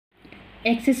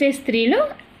Exercise 3 lo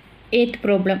 8th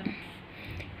problem.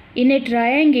 In a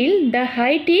triangle, the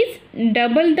height is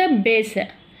double the base.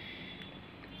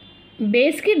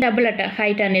 Base ki double ata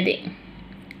height anedi.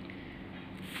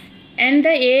 And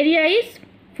the area is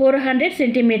 400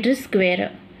 centimeters square.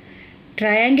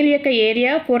 Triangle యొక్క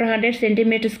area 400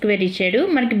 centimetre square ఇచ్చాడు.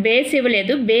 మనకి base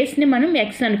ఇవ్వలేదు. బేస్ని మనం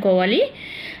X అనుకోవాలి.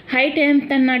 Height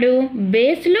ఎంత అన్నాడు?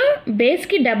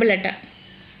 బేస్కి double అట.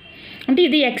 అంటే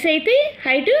ఇది ఎక్స్ అయితే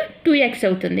హైట్ 2x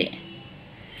అవుతుంది.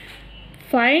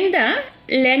 Find the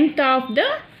length of the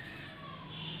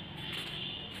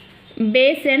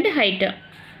base and height.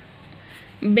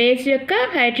 Base యొక్క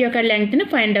హైట్ యొక్క లెంగ్త్ని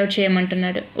ఫైండ్ అవుట్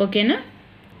చేయమంటున్నాడు. ఓకేనా?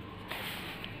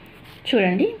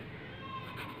 చూడండి,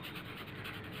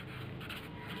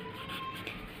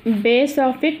 బేస్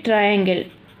ఆఫ్ ఎ ట్రయాంగిల్.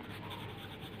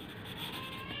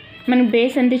 మనకు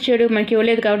బేస్ ఎంత ఇచ్చాడు? మనకి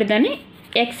ఇవ్వలేదు కాబట్టి దాన్ని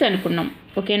ఎక్స్ అనుకున్నాం.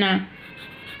 ఓకేనా?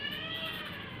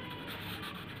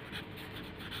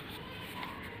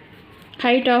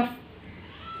 Height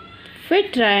of a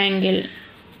triangle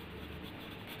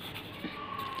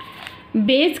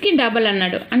బేస్కి double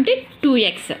అన్నాడు అంటే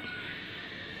 2x.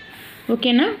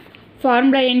 ఓకేనా?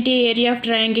 ఫార్ములా ఏంటి ఏరియా ఆఫ్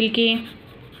ట్రయాంగిల్కి?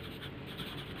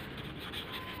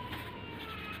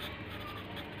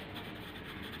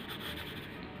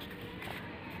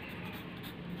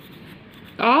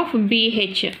 Of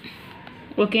BH.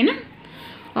 ఓకేనా?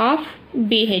 Of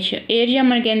BH. ఏరియా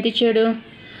మనకి ఎంత ఇచ్చాడు?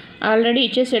 ఆల్రెడీ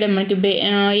ఇచ్చేసాడు మనకి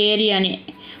ఏరియాని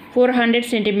 400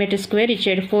 సెంటీమీటర్ స్క్వేర్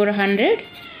ఇచ్చాడు. 400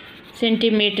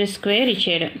 సెంటీమీటర్ స్క్వేర్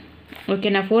ఇచ్చాడు.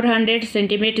 ఓకేనా? 400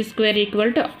 centimetre square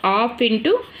equal to half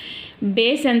into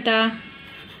base ఎంత?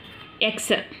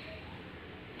 ఎక్స్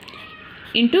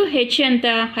ఇంటూ హెచ్ ఎంత?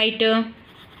 Height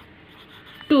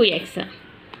 2x.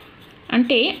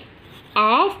 అంటే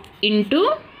half into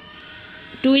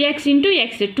 2x into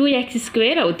X 2x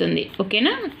square అవుతుంది.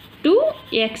 ఓకేనా?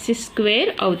 2x స్క్వేర్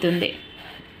అవుతుంది.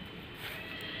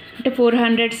 అంటే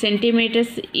 400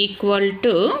 centimetres equal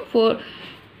to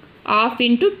half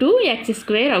into 2x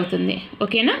square అవుతుంది.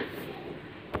 ఓకేనా?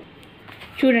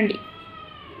 చూడండి,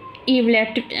 ఈ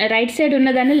రైట్ సైడ్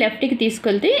ఉన్నదాన్ని లెఫ్ట్కి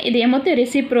తీసుకెళ్తే ఇది ఏమవుతుంది?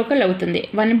 రెసిప్రోకల్ అవుతుంది.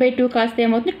 1/2 కాస్త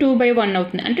ఏమవుతుంది? 2/1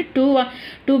 అవుతుంది. అంటే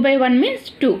 2/1 మీన్స్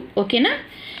 2. ఓకేనా?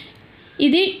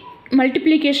 ఇది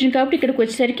మల్టిప్లికేషన్ కాబట్టి ఇక్కడికి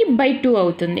వచ్చేసరికి /2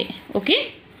 అవుతుంది. ఓకే?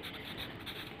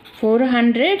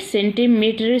 400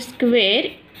 సెంటీమీటర్ స్క్వేర్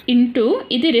ఇంటూ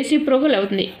ఇది రెసిప్రోకల్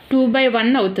అవుతుంది.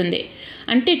 2/1 అవుతుంది.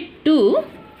 అంటే 2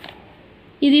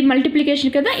 ఇది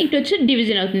మల్టిప్లికేషన్ కదా, ఇటు వచ్చి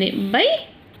డివిజన్ అవుతుంది.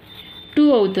 /2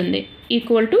 అవుతుంది.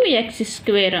 Equal to X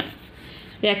square.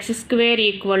 X square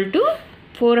equal to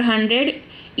 400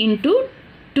 into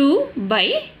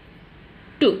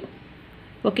 2/2.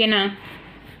 ఓకేనా?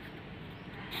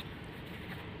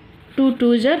 2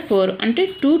 2s are 4 అంటే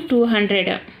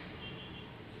 200.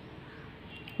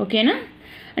 ఓకేనా?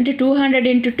 అంటే 200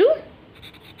 into 2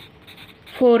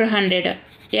 400.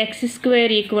 X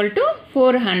square equal to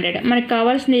 400. మనకు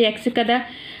కావాల్సింది ఎక్స్ కదా,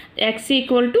 ఎక్స్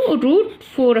ఈక్వల్ టు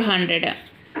 √400.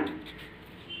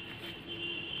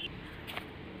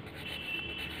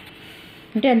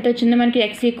 అంటే ఎంత వచ్చింది మనకి?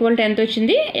 ఎక్స్ ఈక్వల్ టు ఎంత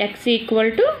వచ్చింది? ఎక్స్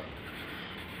ఈక్వల్ టు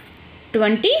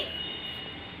 20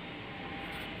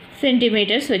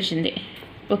 సెంటీమీటర్స్ వచ్చింది.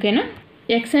 ఓకేనా?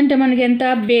 ఎక్స్ అంటే మనకి ఎంత?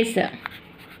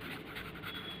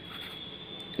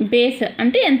 బేస్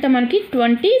అంటే ఎంత మనకి?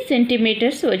 20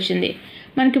 సెంటీమీటర్స్ వచ్చింది.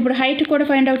 మనకి ఇప్పుడు హైట్ కూడా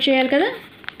ఫైండ్ అవుట్ చేయాలి కదా.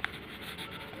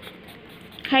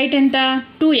 హైట్ ఎంత?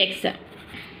 2x.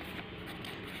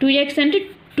 2x అంటే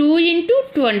 2 ఇంటూ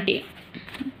 20.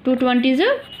 220 is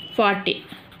 40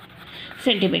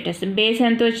 centimetres. బేస్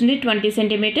ఎంత వచ్చింది? 20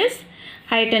 సెంటీమీటర్స్.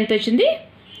 హైట్ ఎంత వచ్చింది?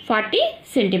 40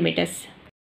 సెంటీమీటర్స్.